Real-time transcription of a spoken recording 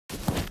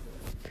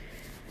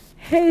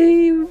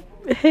Hey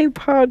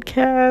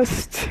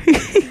podcast.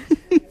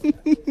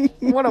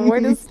 What a way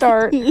to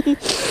start.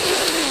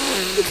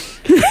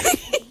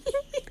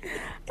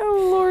 Oh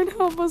Lord,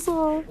 help us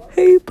all.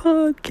 Hey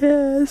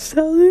podcast,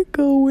 how's it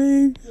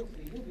going?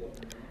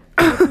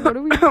 What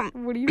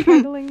are you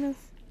handling this?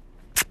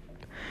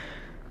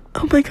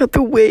 Oh my god,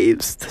 the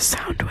waves, the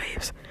sound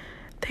waves.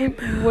 They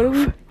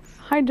move.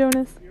 Hi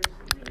Jonas.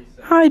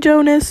 Hi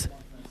Jonas.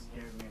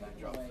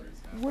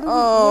 What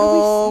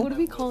are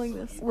we calling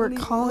this? We're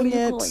calling what are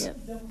you it- calling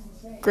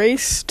it?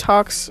 Grace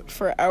talks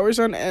for hours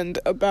on end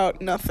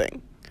about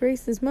nothing.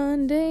 Grace's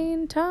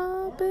mundane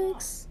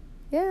topics.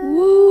 Yeah.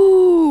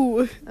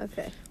 Woo!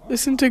 Okay.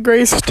 Listen to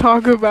Grace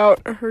talk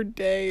about her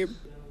day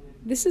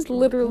This is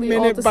literally all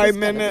minute this by is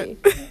gonna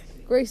minute. be.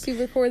 Grace, you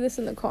record this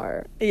in the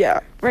car.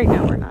 Yeah, Right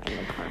now we're not in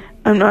the car.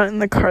 I'm not in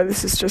the car.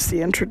 This is just the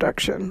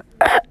introduction.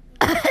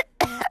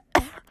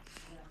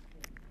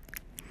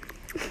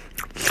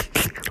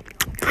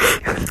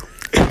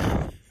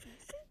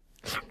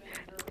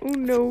 Oh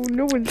no,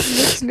 no one's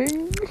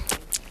listening.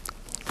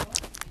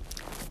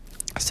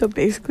 So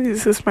basically,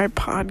 this is my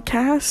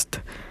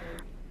podcast.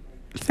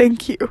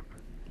 Thank you.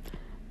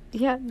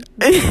 Yeah.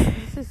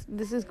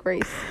 This is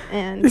Grace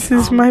and This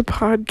is my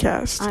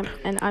podcast.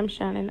 I'm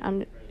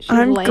Shannon. She's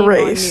I'm laying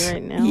Grace. on me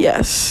right now.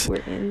 Yes. We're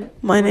in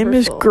My name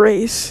is rehearsal.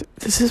 Grace.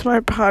 This is my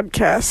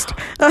podcast.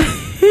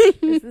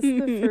 Is this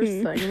the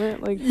first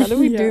segment? Like, how do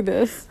we Yeah. do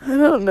this? I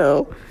don't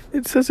know.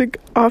 It says like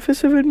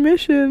Office of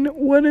Admission.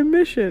 What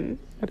admission?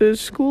 The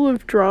School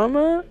of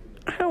Drama?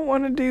 I don't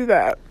want to do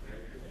that.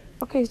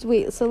 Okay, so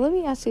wait. So let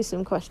me ask you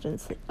some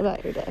questions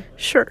about your day.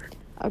 Sure.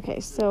 Okay,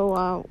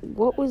 so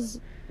what was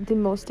the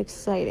most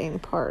exciting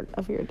part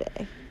of your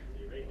day?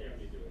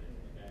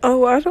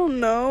 Oh, I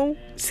don't know.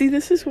 See,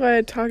 this is why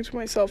I talk to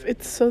myself.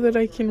 It's so that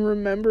I can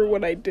remember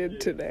what I did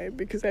today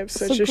because I have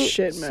such a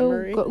shit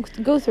memory. So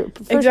go through.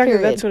 First Exactly,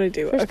 period. that's what I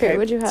do. First Okay, period,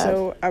 what'd you have?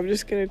 so I'm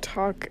just gonna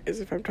talk as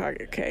if I'm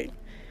talking. Okay,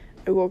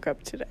 I woke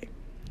up today.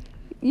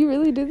 You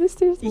really do this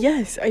to yourself?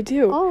 Yes, I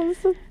do. Oh,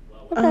 this is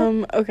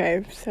okay.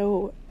 Okay,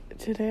 so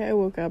today I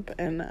woke up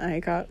and I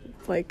got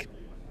like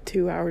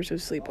 2 hours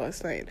of sleep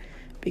last night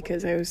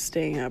because I was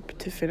staying up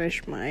to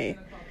finish my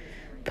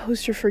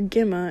poster for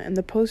Gimma, and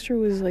the poster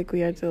was like we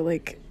had to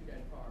like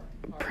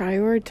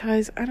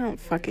prioritize. I don't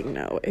fucking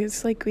know.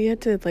 It's like we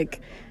had to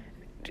like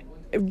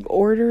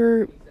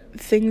order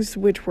things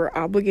which we're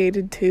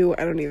obligated to.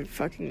 I don't even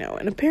fucking know.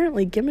 And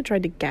apparently Gimma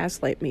tried to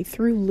gaslight me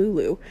through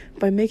Lulu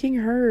by making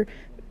her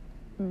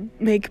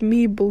make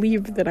me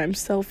believe that I'm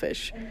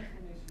selfish.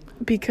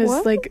 Because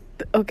What? like,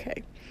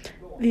 okay,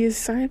 the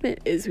assignment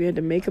is we had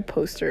to make a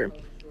poster,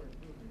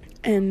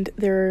 and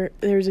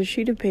there's a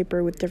sheet of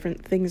paper with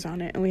different things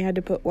on it, and we had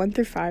to put 1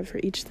 through 5 for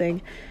each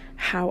thing,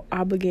 how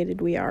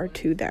obligated we are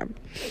to them.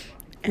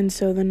 And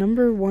so the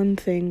number one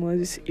thing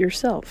was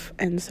yourself.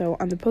 And so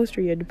on the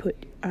poster you had to put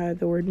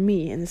the word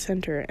me in the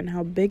center, and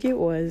how big it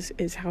was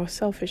is how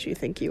selfish you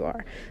think you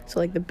are. So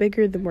like the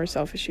bigger, the more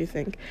selfish you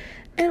think.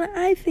 And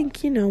I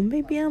think,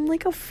 maybe I'm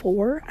like a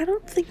 4. I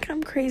don't think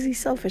I'm crazy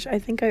selfish. I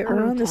think I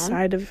err on the 10?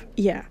 side of,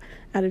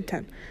 out of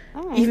 10.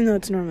 Alright. Even though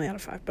it's normally out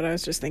of 5, but I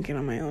was just thinking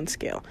on my own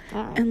scale.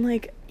 Alright. And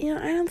like, I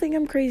don't think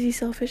I'm crazy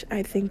selfish.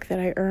 I think that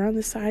I err on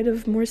the side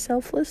of more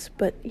selfless,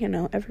 but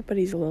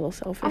everybody's a little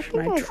selfish,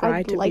 and I try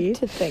I'd to like be.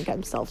 to think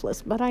I'm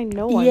selfless, but I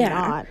know I'm Yeah.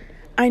 not.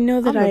 I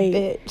know that I'm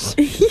a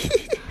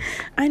bitch.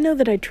 I know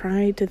that I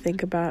try to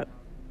think about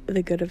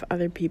the good of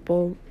other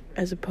people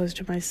as opposed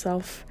to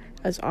myself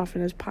as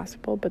often as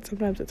possible, but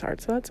sometimes it's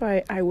hard. So that's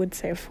why I would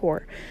say a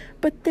 4.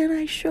 But then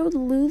I showed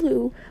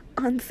Lulu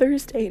on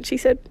Thursday, and she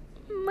said,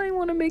 I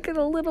want to make it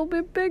a little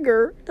bit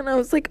bigger. And I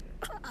was like,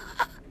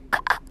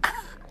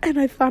 and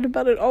I thought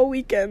about it all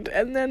weekend.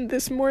 And then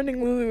this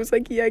morning, Lulu was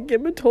like, yeah,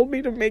 Gimma told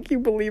me to make you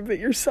believe that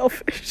you're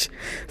selfish.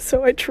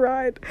 So I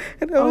tried.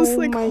 And I was Oh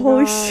like, my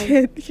holy God.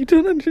 shit, you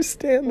don't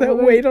understand that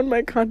What? weighed on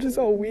my conscience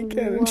all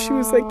weekend. And she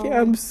was like, yeah,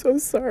 Wow. I'm so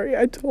sorry.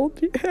 I told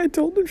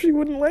him she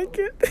wouldn't like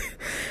it.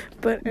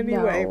 But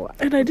anyway, No.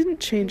 and I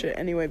didn't change it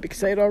anyway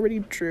because I had already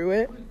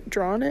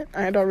drawn it.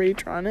 I had already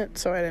drawn it,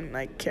 so I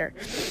didn't care.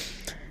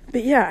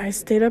 But yeah, I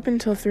stayed up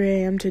until 3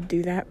 a.m. to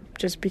do that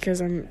just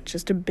because I'm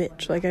just a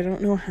bitch. Like, I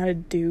don't know how to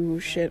do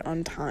shit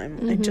on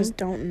time. I just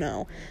don't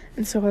know.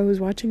 And so I was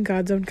watching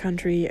God's Own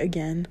Country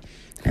again.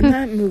 And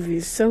that movie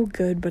is so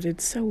good, but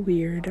it's so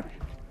weird.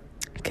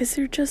 Because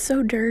they're just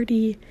so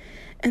dirty.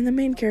 And the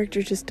main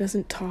character just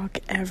doesn't talk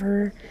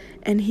ever.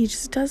 And he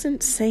just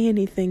doesn't say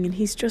anything. And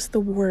he's just the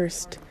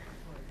worst.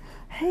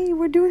 Hey,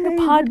 we're doing a Hey,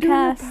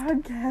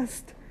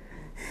 podcast.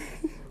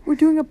 We're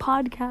doing a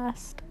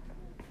podcast.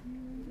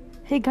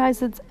 Hey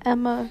guys, it's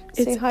Emma.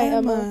 Say hi,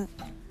 Emma.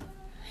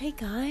 Hey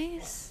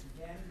guys.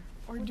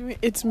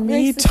 It's me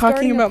Grace is talking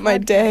starting a about my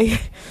podcast. day.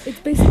 It's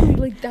basically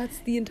like that's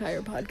the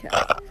entire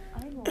podcast.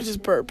 I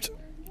just burped.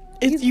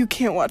 You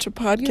can't watch a You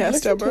podcast,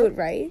 listened to Emma. it,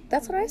 right?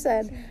 That's what I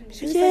said.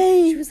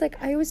 Yay. She was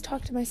like, I always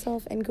talk to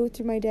myself and go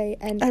through my day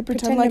and I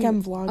pretend like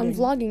I'm vlogging. I'm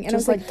vlogging, and Just I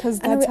was like, because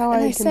and that's how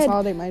and I said,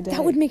 consolidate my day.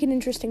 That would make an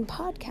interesting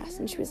podcast.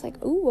 And she was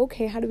like, "Ooh,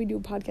 okay. How do we do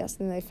a podcast?"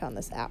 And then I found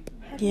this app.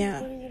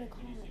 Yeah.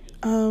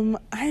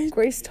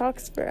 Grace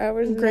talks for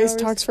hours and Grace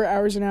hours. talks for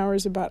hours and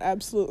hours about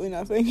absolutely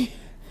nothing.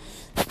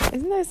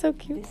 Isn't that so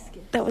cute?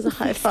 That was a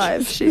high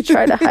five. She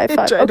tried a high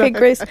five. Tried a Okay, high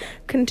Grace, five.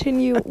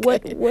 continue.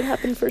 Okay. What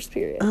happened first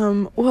period?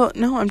 Well,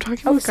 no, I'm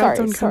talking about God's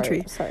Own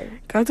Country. Sorry.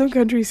 God's Own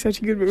Country is such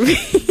a good movie.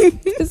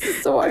 This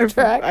is so off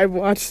track. I've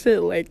watched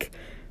it like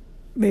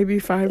maybe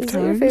 5 Is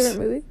times. that your favorite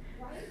movie?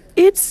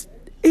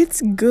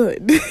 It's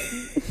good.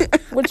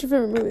 What's your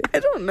favorite movie? I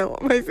don't know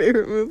what my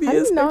favorite movie I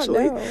is, do not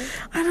actually.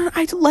 know.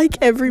 I like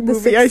every The movie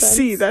Sixth I Sense.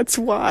 see. That's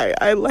why.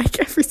 I like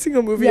every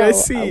single movie I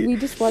see. We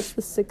just watched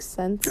The Sixth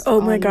Sense.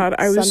 Oh my on god,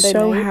 I was Sunday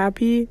so night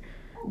happy.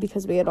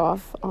 because we had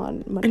off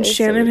on Monday. And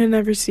Shannon so had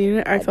never seen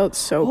it. I felt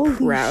so Holy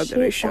proud that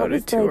I shit, showed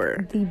was, it to like,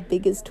 her. The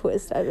biggest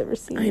twist I've ever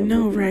seen. I in a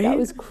know, movie. right? That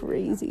was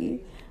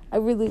crazy. I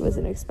really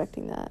wasn't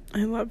expecting that.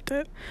 I loved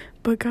it.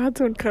 But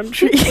God's Own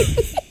Country.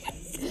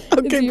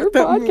 It's your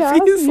that podcast.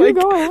 movie is You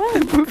go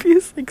ahead. that movie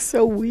is like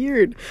so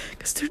weird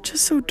because they're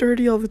just so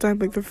dirty all the time.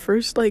 Like the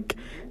first like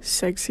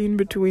sex scene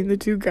between the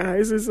two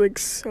guys is like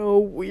so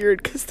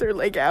weird because they're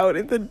like out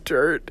in the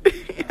dirt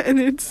and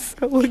it's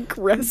so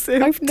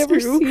aggressive. I've never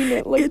too. seen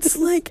it. Like, It's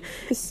like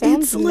it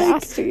sounds it's like-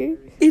 nasty.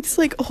 it's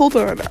like hold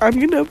on, I'm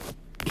gonna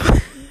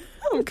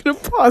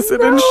pause it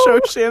and show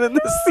Shannon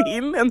the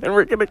scene, and then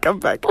we're gonna come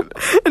back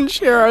and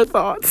share our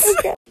thoughts.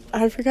 Okay.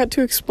 I forgot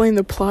to explain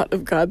the plot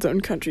of God's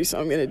Own Country, so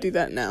I'm gonna do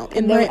that now in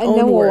And my then own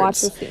we'll words.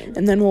 watch the scene.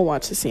 And then we'll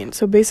watch the scene.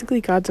 So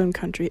basically, God's Own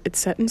Country. It's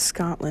set in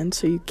Scotland,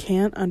 so you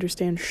can't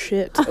understand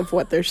shit of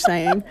what they're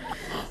saying.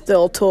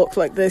 They'll talk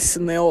like this,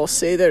 and they all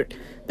say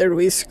their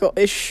wee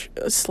Scottish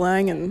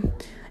slang and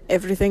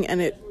everything. And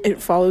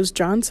it follows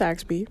John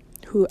Saxby,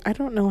 who I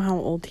don't know how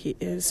old he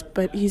is,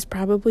 but he's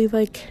probably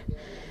like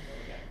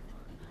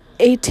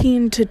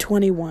 18 to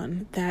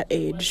 21, that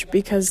age,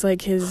 because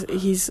like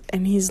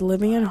he's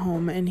living at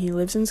home, and he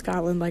lives in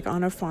Scotland, like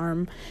on a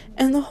farm,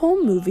 and the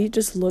whole movie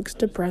just looks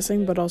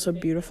depressing but also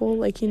beautiful.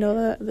 Like, you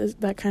know,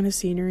 that kind of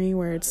scenery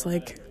where it's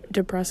like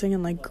depressing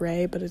and like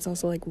gray, but it's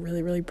also like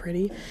really, really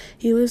pretty.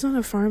 He lives on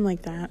a farm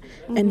like that,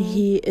 and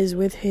he is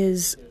with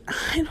his,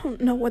 I don't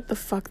know what the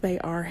fuck they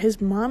are.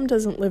 His mom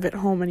doesn't live at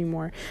home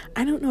anymore.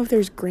 I don't know if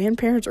there's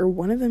grandparents or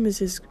one of them is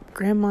his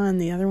grandma and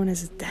the other one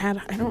is his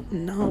dad. I don't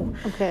know.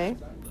 Okay.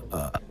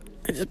 I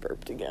just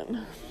burped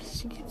again.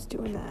 She keeps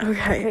doing that.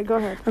 Okay, go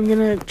ahead. I'm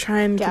gonna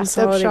try and Gassed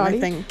up consolidate my shoddy.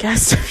 thing.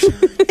 Gassed up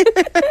shoddy.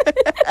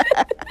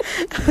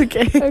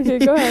 Okay,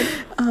 go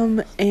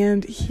ahead.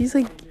 And he's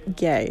like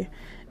gay,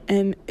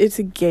 and it's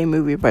a gay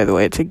movie, by the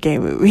way. It's a gay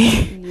movie.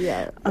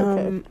 Yeah.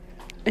 Okay.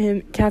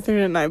 And Catherine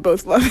and I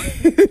both love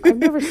it. I've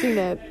never seen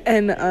it.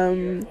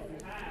 And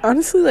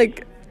honestly,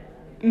 like,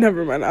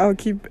 never mind. I'll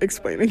keep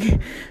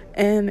explaining.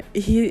 And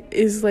he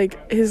is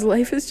like, his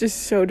life is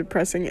just so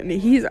depressing, and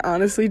he's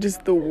honestly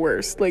just the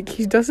worst. Like,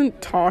 he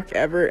doesn't talk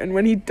ever, and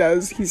when he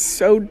does, he's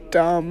so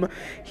dumb.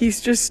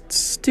 He's just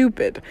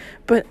stupid.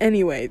 But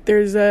anyway,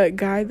 there's a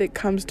guy that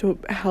comes to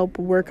help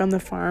work on the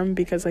farm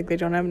because like they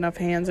don't have enough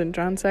hands, and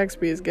John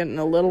Saxby is getting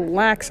a little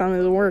lax on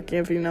his work,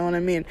 if you know what I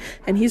mean.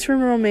 And he's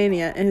from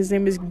Romania, and his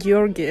name is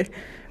Georgi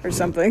or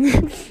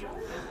something.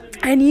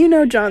 And you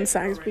know John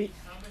Saxby.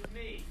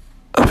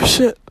 Oh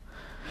shit.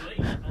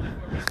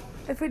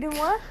 If we do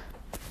what?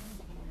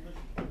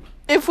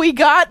 If we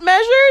got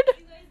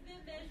measured?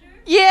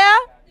 Yeah?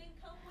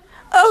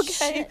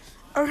 Okay.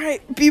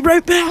 Alright, be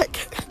right back.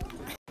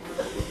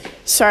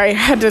 Sorry, I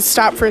had to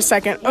stop for a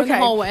second. We're in the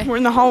hallway. We're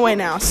in the hallway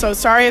now, so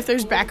sorry if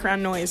there's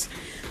background noise.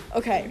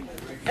 Okay,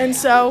 and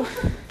so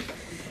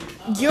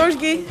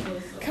Georgi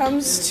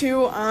comes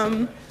to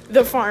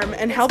the farm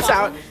and helps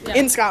out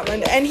in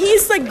Scotland, and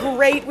he's like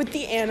great with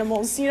the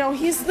animals. You know,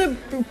 he's the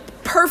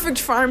perfect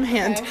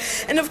farmhand.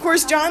 And of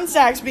course, John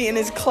Saxby, in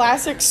his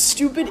classic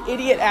stupid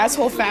idiot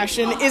asshole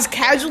fashion, is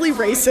casually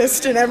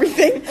racist and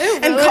everything,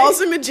 and calls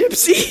him a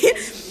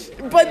gypsy.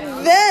 But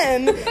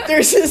then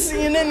there's a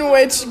scene in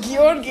which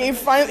Georgi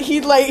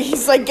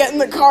he's like getting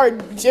the car,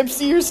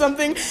 gypsy or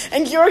something,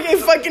 and Georgi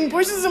fucking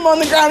pushes him on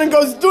the ground and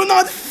goes, "Do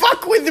not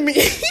fuck with me."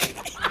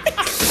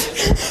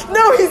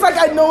 No, he's like,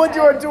 "I know what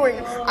you are doing.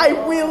 I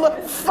will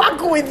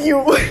fuck with you."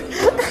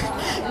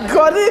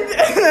 Got it?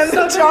 And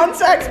then John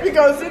Saxby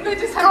goes, "Didn't they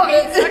just have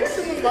gay sex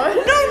in the mud?"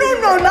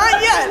 No,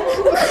 not yet.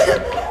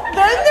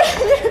 then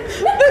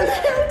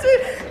they have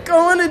to go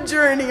on a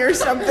journey or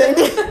something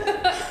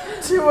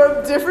to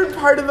a different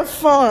part of the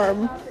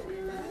farm.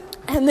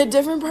 And the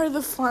different part of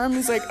the farm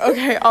is like,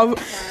 okay, I'll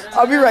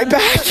be right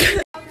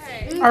back.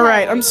 All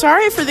right, I'm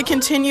sorry for the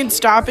continued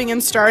stopping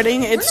and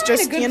starting. It's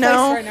just, you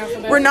know,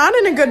 we're not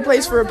in a good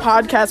place for a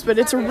podcast, but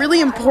it's a really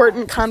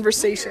important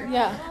conversation.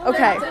 Yeah.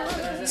 Okay.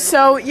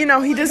 So, you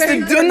know, he does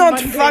the "do not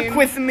fuck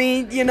with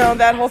me," you know,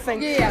 that whole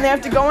thing. Yeah. And they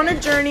have to go on a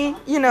journey,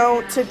 you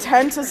know, to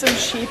tend to some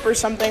sheep or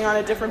something on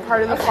a different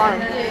part of the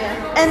farm.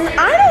 And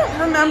I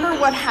don't remember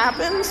what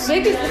happens.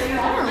 Big is the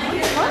farm.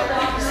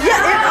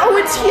 Yeah,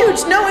 it's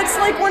huge. No, it's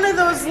like one of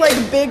those, like,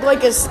 big,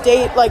 like,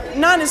 estate, like,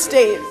 not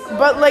estate,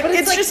 but, like,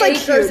 it's like just, like,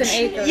 acres huge.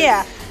 and acres.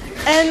 Yeah.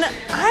 And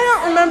I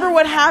don't remember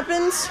what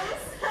happens.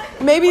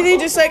 Maybe they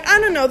just, like, I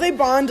don't know, they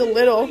bond a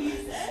little.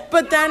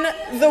 but then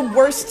the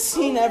worst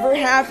scene ever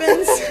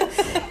happens,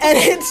 and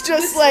it's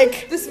just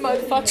like this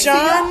motherfucker.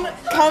 John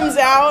comes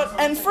out,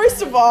 and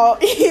first of all,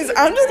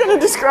 I'm just gonna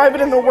describe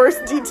it in the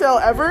worst detail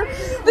ever.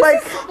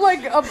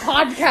 Like a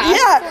podcast.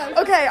 Yeah,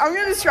 okay, I'm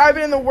gonna describe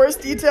it in the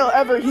worst detail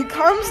ever. He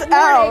comes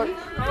out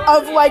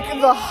of like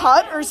the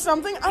hut or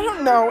something. I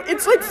don't know.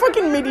 It's like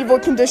fucking medieval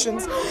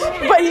conditions.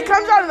 But he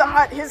comes out of the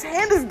hut, his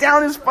hand is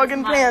down his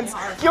fucking pants.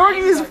 Georgie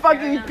is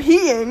fucking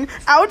peeing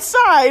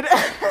outside.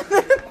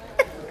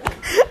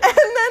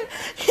 And then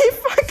he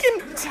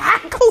fucking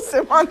tackles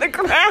him on the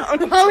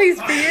ground. While he's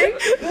peeing?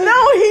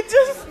 No, he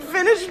just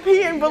finished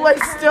peeing, but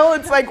like still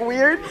it's like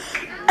weird.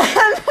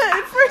 And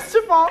then first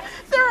of all,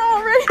 they're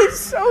already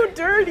so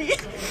dirty.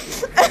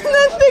 And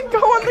then they go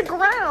on the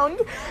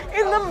ground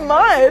in the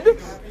mud.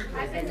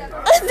 And then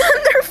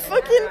they're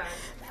fucking...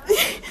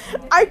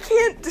 I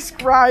can't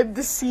describe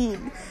the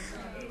scene.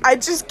 I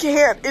just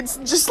can't. It's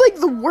just like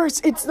the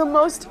worst. It's the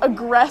most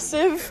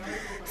aggressive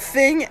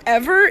thing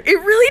ever. It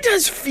really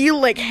does feel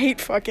like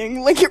hate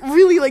fucking. Like it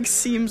really like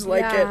seems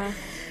like it.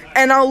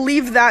 And I'll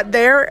leave that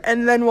there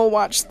and then we'll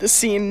watch the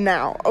scene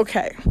now.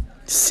 Okay.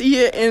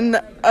 See you in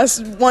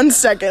 1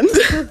 second.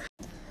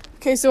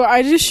 Okay, so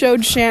I just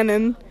showed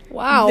Shannon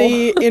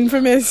the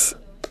infamous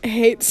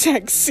hate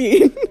sex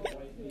scene.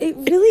 It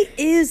really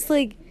is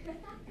like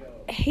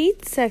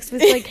hate sex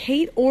with like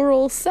hate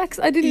oral sex.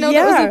 I didn't know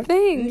that was a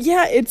thing.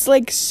 Yeah, it's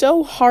like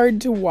so hard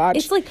to watch.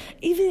 It's like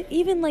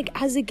even like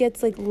as it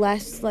gets like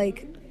less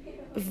like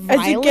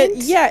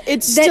violent.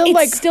 It's still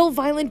like still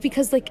violent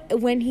because like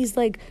when he's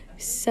like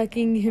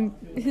sucking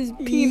his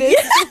penis.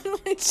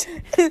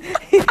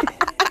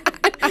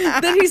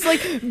 Then he's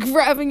like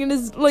grabbing in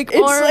his like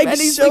arm like and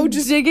he's so like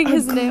just digging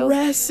his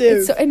nails.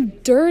 It's so,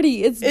 and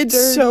dirty. It's dirty.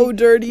 So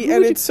dirty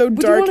and it's so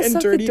dark and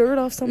suck dirty. The dirt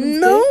off someone's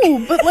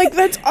dick? But like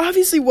that's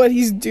obviously what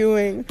he's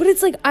doing. But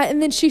it's like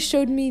and then she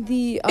showed me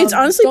the. It's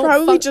honestly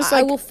probably just like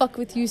I will fuck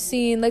with you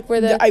scene, like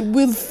where the I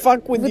will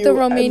fuck with you. The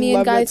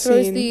Romanian guy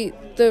throws the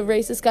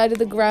racist guy to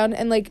the ground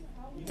and like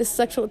the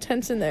sexual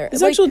tension there. The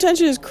sexual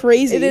tension is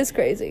crazy. It is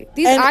crazy.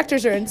 These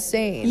actors are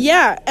insane.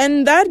 Yeah,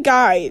 and that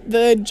guy,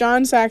 the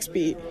John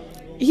Saxby,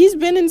 he's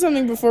been in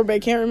something before, but I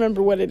can't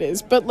remember what it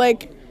is. But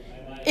like,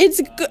 it's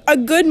a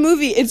good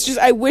movie. It's just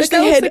I wish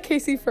they had. Like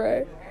Casey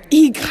Fry.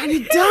 He kind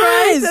of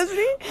does. Doesn't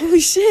he? Holy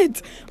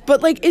shit!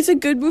 But like, it's a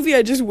good movie.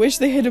 I just wish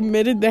they had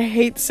omitted the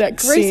hate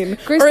sex scene,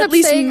 Grace or at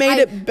least made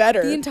it it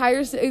better. The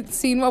entire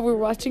scene while we were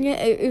watching it,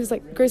 it was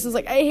like Grace was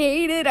like, I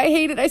hate it.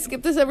 I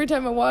skip this every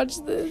time I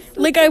watch this.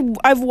 Like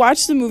I've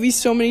watched the movie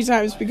so many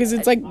times because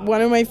it's like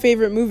one of my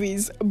favorite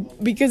movies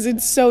because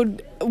it's so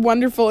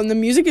wonderful and the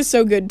music is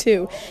so good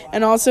too,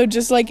 and also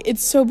just like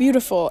it's so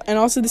beautiful, and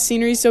also the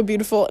scenery is so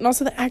beautiful, and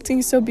also the acting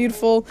is so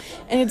beautiful,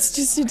 and it's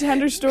just a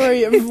tender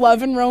story of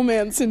love and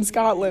romance in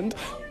Scotland.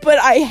 But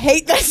I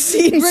hate that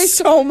scene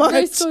so much.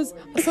 Grace goes,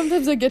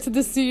 sometimes I get to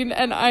this scene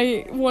and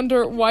I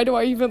wonder, why do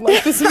I even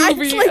like this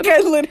movie? I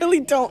literally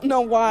don't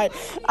know why.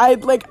 I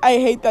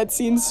hate that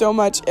scene so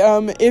much.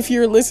 If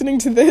you're listening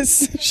to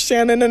this,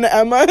 Shannon and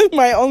Emma,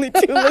 my only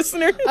two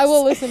listeners. I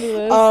will listen to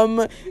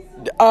this.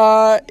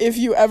 If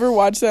you ever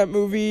watch that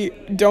movie,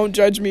 don't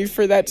judge me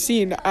for that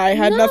scene. I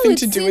had nothing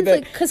to do with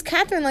it. Because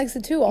Catherine likes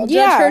it too. I'll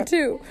judge her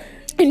too.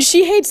 And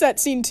she hates that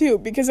scene too,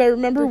 because I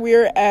remember we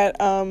were at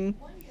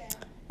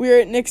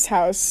Nick's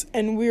house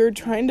and we were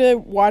trying to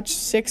watch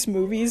 6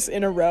 movies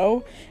in a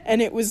row,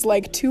 and it was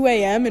like 2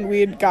 a.m. and we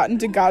had gotten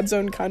to God's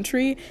Own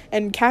Country,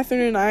 and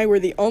Catherine and I were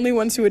the only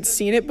ones who had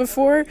seen it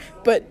before,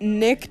 but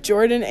Nick,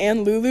 Jordan,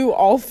 and Lulu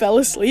all fell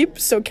asleep,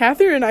 so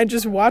Catherine and I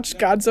just watched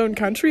God's Own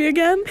Country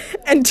again,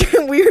 and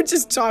we were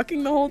just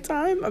talking the whole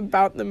time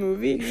about the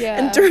movie.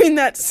 And during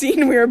that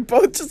scene we were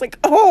both just like,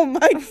 oh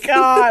my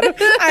god,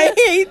 I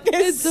hate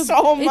this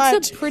so much.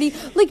 It's a pretty,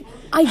 like,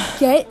 I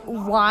get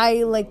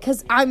why, like,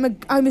 because I'm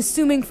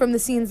assuming from the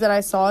scenes that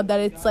I saw that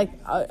it's like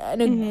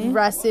an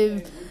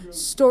aggressive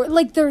story.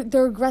 Like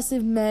they're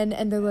aggressive men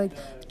and they're like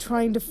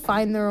trying to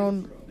find their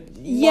own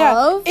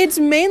love. It's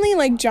mainly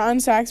like John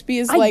Saxby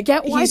is like, I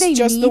get why he's they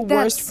just need the that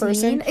worst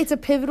person. Scene. It's a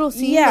pivotal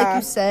scene, like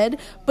you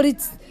said, but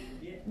it's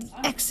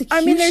execution.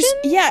 I mean,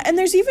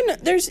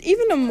 there's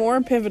even a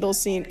more pivotal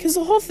scene, because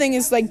the whole thing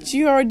is like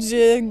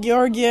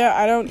Georgia.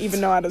 I don't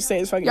even know how to say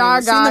his fucking name.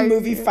 I've seen the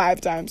movie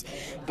 5 times,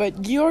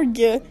 but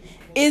Georgia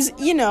is,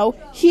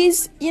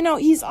 he's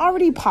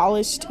already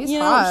polished. He's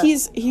hot.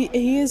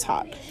 He is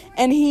hot,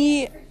 and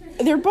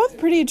they're both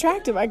pretty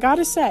attractive, I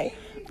gotta say.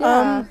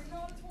 Yeah.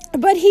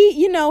 But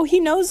he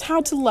knows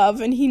how to love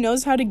and he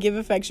knows how to give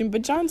affection.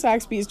 But John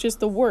Saxby is just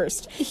the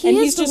worst,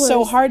 he's just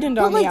so hardened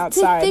on the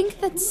outside. To think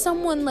that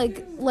someone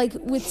like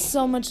with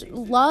so much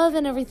love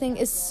and everything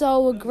is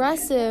so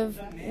aggressive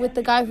with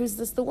the guy who's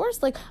just the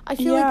worst. Like, I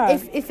feel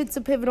like if it's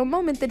a pivotal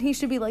moment, then he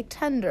should be like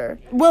tender.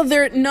 Well,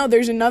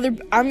 there's another.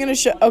 I'm gonna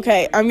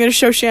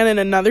show Shannon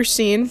another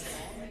scene.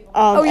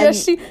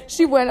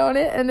 She went on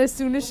it, and as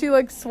soon as she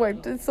like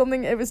swiped at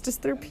something, it was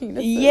just their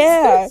penises.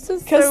 Yeah,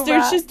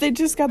 because they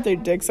just got their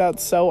dicks out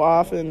so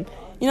often,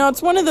 You know,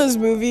 it's one of those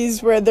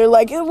movies where they're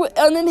like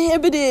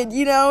uninhibited.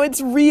 You know, it's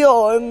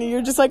real, and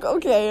you're just like,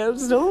 okay, I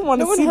just don't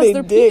want to see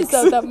their dicks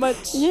out that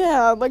much.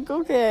 Yeah, like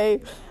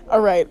okay,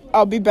 all right,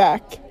 I'll be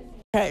back.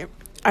 Okay.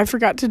 I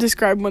forgot to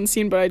describe one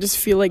scene, but I just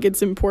feel like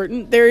it's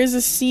important. There is a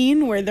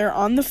scene where they're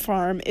on the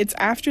farm. It's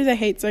after the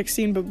hate sex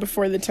scene, but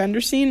before the tender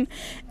scene.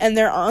 And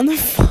they're on the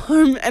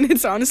farm, and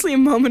it's honestly a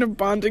moment of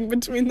bonding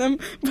between them.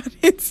 But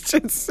it's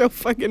just so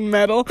fucking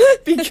metal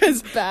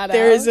because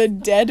there is a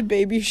dead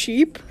baby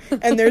sheep,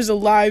 and there's a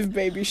live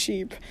baby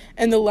sheep.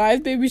 And the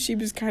live baby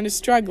sheep is kind of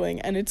struggling,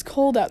 and it's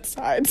cold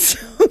outside. So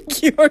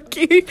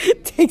Georgie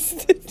takes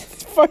the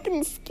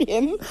fucking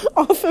skin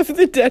off of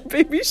the dead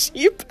baby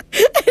sheep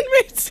and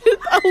makes it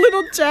a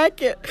little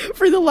jacket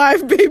for the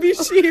live baby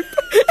sheep.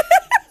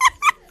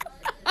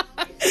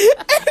 And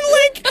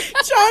like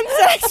John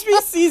Saxby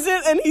sees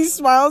it and he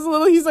smiles a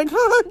little. He's like,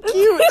 "Oh,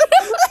 cute."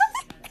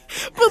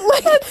 But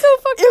like, that's so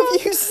fucking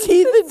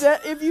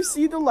if you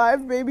see the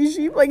live baby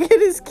sheep, like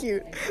it is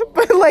cute.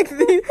 But like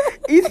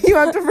you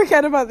have to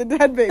forget about the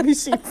dead baby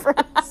sheep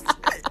first.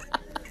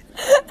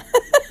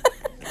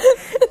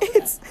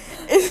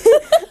 It's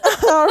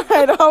all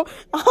right.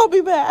 I'll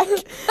be back.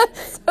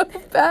 That's so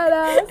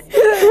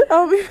badass.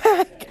 I'll be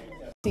back.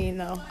 Scene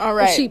though. All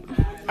right. Sheep.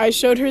 I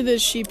showed her the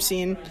sheep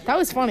scene. That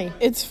was funny.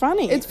 It's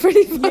funny. It's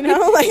pretty funny. You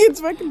know, like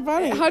it's fucking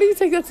funny. How do you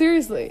take that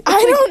seriously? I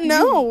don't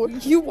know.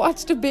 You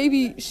watched a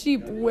baby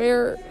sheep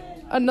wear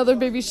another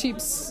baby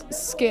sheep's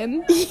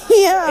skin.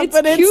 Yeah, it's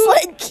but cute. it's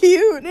like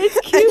cute. It's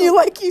cute.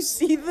 And you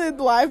see the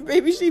live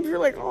baby sheep, you're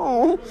like,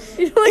 oh.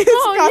 You're like,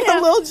 it's got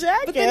a little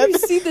jacket. But then you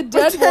see the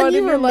dead one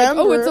and you're like,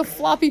 oh, it's a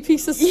floppy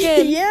piece of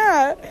skin.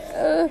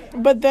 Yeah.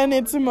 But then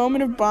it's a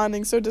moment of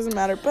bonding, so it doesn't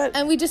matter.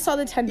 And we just saw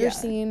the tender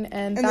scene,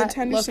 and that the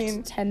tender looked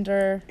scene,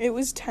 tender. It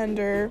was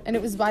tender. And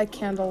it was by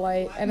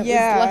candlelight, and it was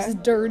less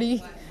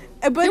dirty.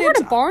 But they were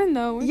in a barn,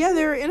 though. Yeah,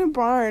 they were in a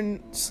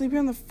barn, sleeping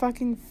on the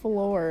fucking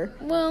floor.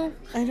 Well,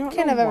 I don't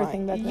can't know have why.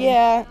 everything back then.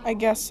 Yeah, I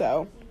guess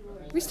so.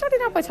 We started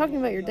out by talking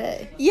about your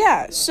day.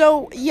 Yeah,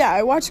 so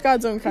I watched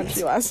God's Own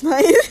Country last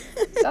night.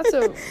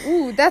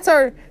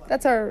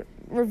 That's our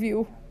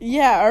review.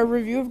 Yeah, our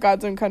review of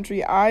God's Own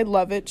Country. I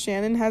love it.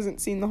 Shannon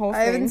hasn't seen the whole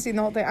thing. I haven't seen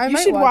the whole thing. You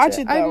should watch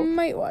it though. I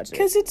might watch it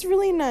because it's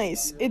really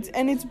nice. It's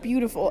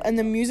beautiful, and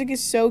the music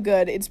is so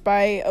good. It's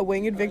by A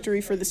Winged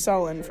Victory for the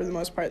Sullen, for the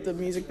most part. The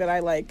music that I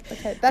like.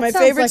 Okay, that my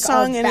sounds favorite like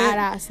song a in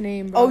badass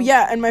name. Bro. Oh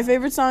yeah, and my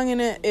favorite song in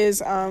it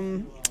is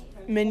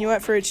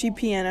Minuet for a Cheap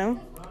Piano,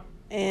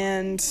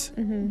 and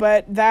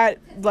but that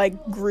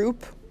like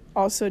group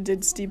also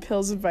did Steep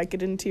Hills of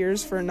Vicodin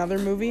Tears for another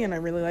movie, and I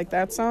really like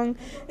that song.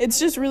 It's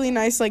just really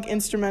nice, like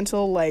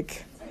instrumental,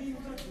 like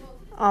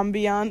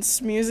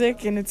ambiance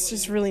music, and it's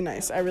just really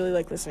nice. I really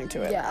like listening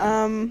to it.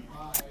 Yeah.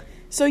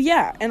 So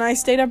yeah, and I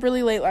stayed up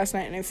really late last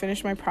night and I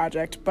finished my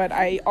project, but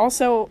I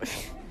also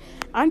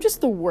I'm just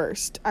the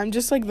worst. I'm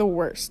just like the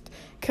worst.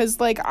 'Cause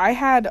like I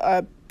had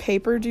a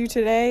paper due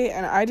today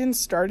and I didn't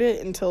start it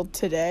until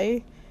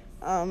today.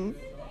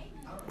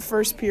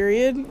 First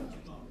period.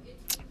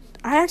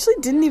 I actually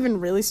didn't even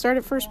really start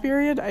at first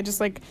period. I just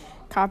like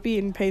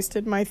copied and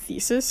pasted my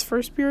thesis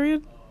first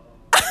period.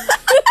 What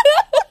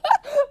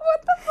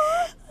the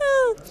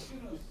fuck?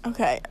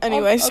 Okay,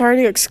 anyway, sorry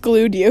to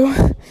exclude you.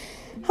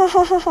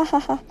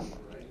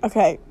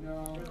 Okay.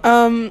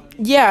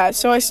 Yeah,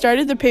 so I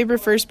started the paper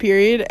first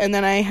period, and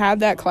then I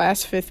had that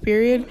class fifth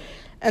period,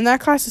 and that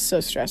class is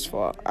so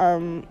stressful.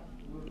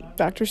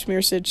 Dr.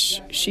 Smearsich,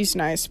 she's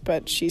nice,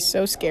 but she's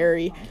so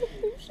scary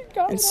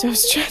and so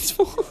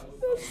stressful.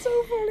 That's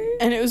so funny.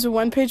 And it was a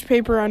 1-page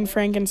paper on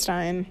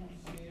Frankenstein,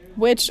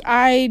 which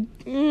I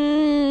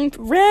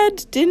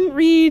read, didn't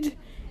read.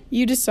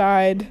 You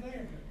decide.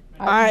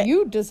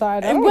 You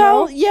decide. I don't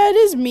well, know. yeah, it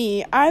is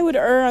me. I would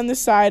err on the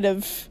side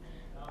of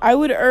I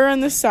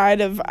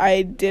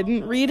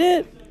didn't read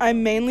it. I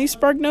mainly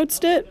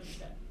SparkNotes'd it.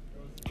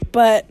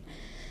 But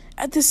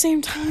at the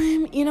same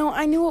time, you know,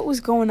 I knew what was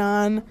going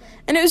on.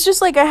 And it was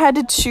just like I had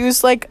to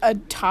choose like a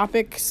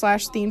topic /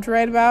 theme to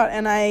write about.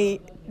 And I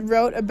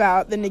wrote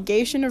about the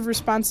negation of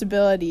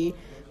responsibility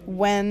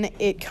when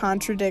it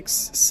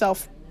contradicts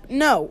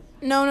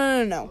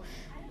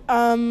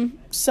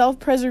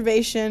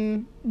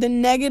self-preservation, the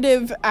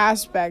negative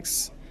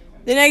aspects,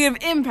 the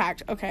negative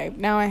impact. Okay,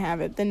 now I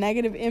have it. The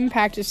negative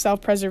impact of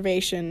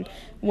self-preservation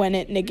when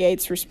it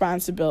negates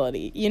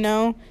responsibility. You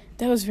know,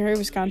 that was very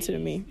Wisconsin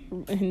of me.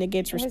 It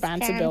negates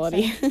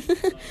responsibility.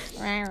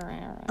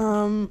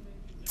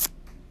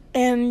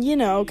 And, you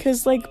know,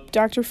 because, like,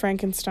 Dr.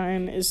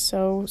 Frankenstein is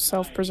so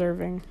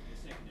self-preserving.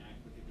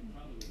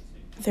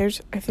 I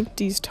think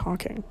Dee's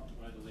talking.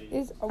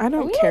 I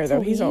don't care,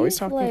 though. He's always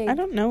talking. Like, I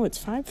don't know. It's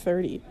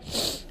 5:30.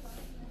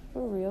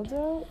 For real,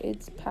 though?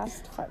 It's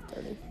past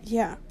 5:30.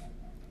 Yeah.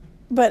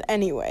 But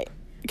anyway,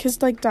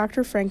 because, like,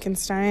 Dr.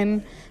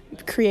 Frankenstein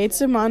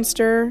creates a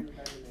monster,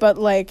 but,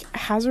 like,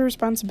 has a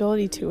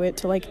responsibility to it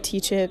to, like,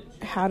 teach it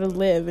how to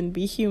live and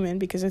be human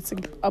because it's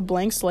a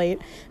blank slate.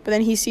 But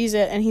then he sees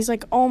it and he's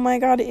like, oh my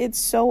god, it's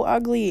so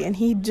ugly. And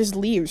he just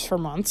leaves for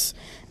months.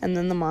 And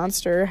then the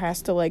monster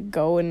has to, like,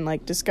 go and,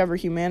 like, discover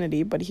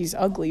humanity, but he's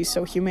ugly,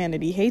 so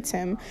humanity hates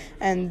him.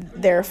 And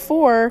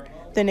therefore,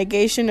 the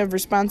negation of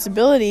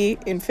responsibility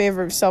in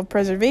favor of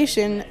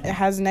self-preservation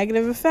has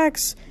negative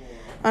effects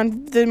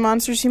on the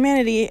monster's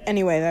humanity.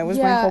 Anyway, that was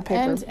my whole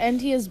paper. And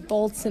he has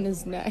bolts in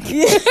his neck.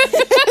 Yeah.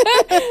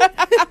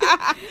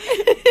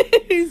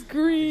 He's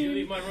green. Did you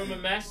leave my room a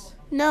mess?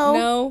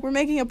 No. We're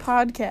making a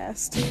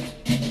podcast.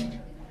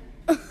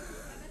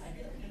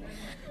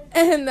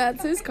 And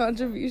that's his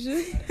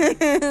contribution.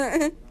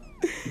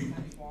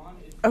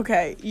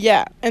 Okay,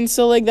 yeah. And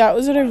so, like, that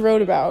was what I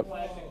wrote about.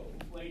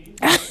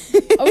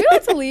 Are we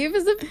allowed to leave?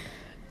 Is it...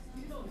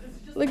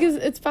 Like,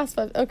 it's past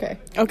 5. Okay.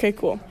 Okay,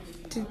 cool.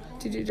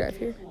 Did you drive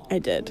here? I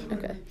did.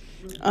 Okay.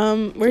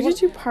 Where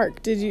did you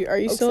park? Are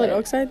you still at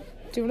Oakside?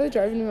 Do you want to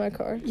drive into my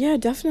car? Yeah,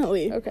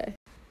 definitely. Okay.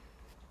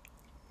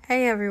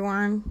 Hey,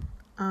 everyone.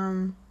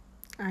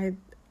 I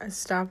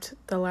stopped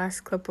the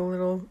last clip a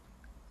little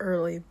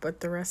early,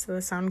 but the rest of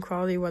the sound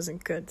quality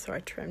wasn't good, so I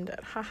trimmed it.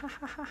 Ha ha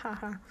ha ha ha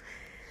ha.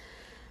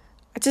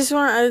 This is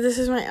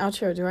my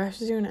outro. Do I have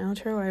to do an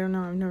outro? I don't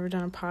know. I've never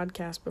done a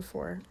podcast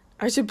before.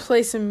 I should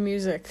play some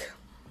music.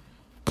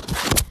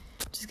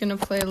 Just gonna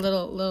play a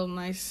little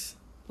nice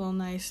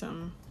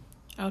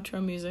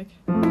outro music.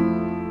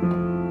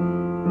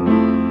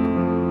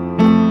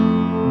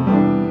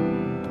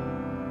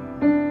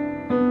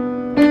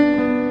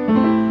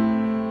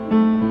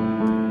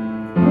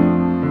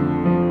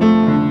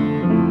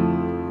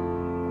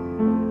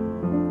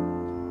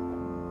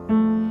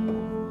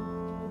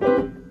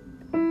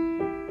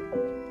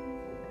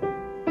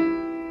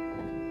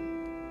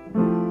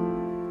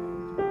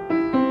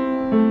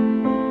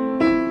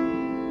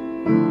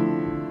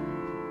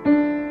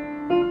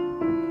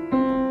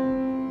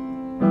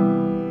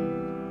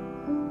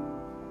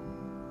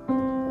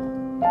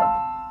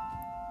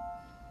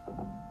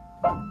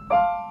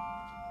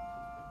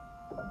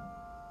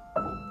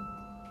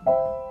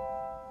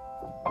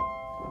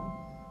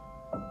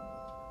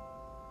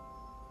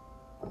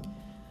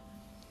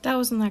 That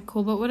wasn't that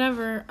cool, but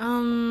whatever.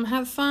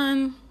 Have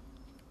fun.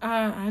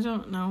 I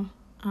don't know.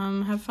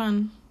 Have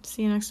fun.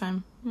 See you next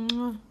time.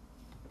 Mwah.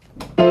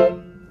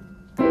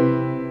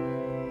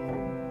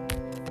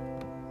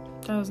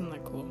 That wasn't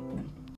that cool.